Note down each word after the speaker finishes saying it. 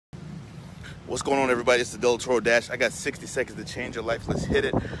What's going on, everybody? It's the Delatorro Dash. I got 60 seconds to change your life. Let's hit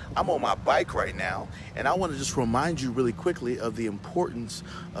it. I'm on my bike right now, and I want to just remind you really quickly of the importance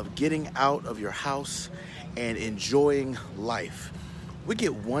of getting out of your house and enjoying life. We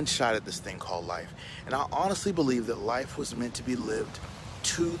get one shot at this thing called life, and I honestly believe that life was meant to be lived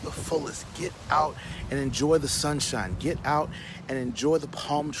to the fullest. Get out and enjoy the sunshine. Get out and enjoy the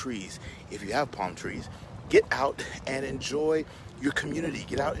palm trees. If you have palm trees, get out and enjoy your community.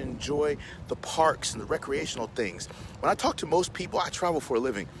 Get out and enjoy the parks and the recreational things. When I talk to most people, I travel for a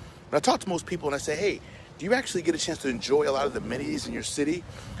living. When I talk to most people and I say, hey, do you actually get a chance to enjoy a lot of the amenities in your city?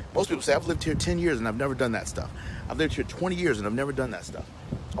 Most people say, I've lived here 10 years and I've never done that stuff. I've lived here 20 years and I've never done that stuff.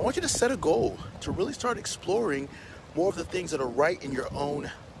 I want you to set a goal to really start exploring more of the things that are right in your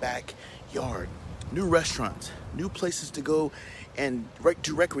own backyard. New restaurants, new places to go and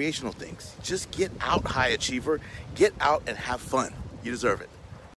do recreational things. Just get out, high achiever. Get out and have fun. You deserve it.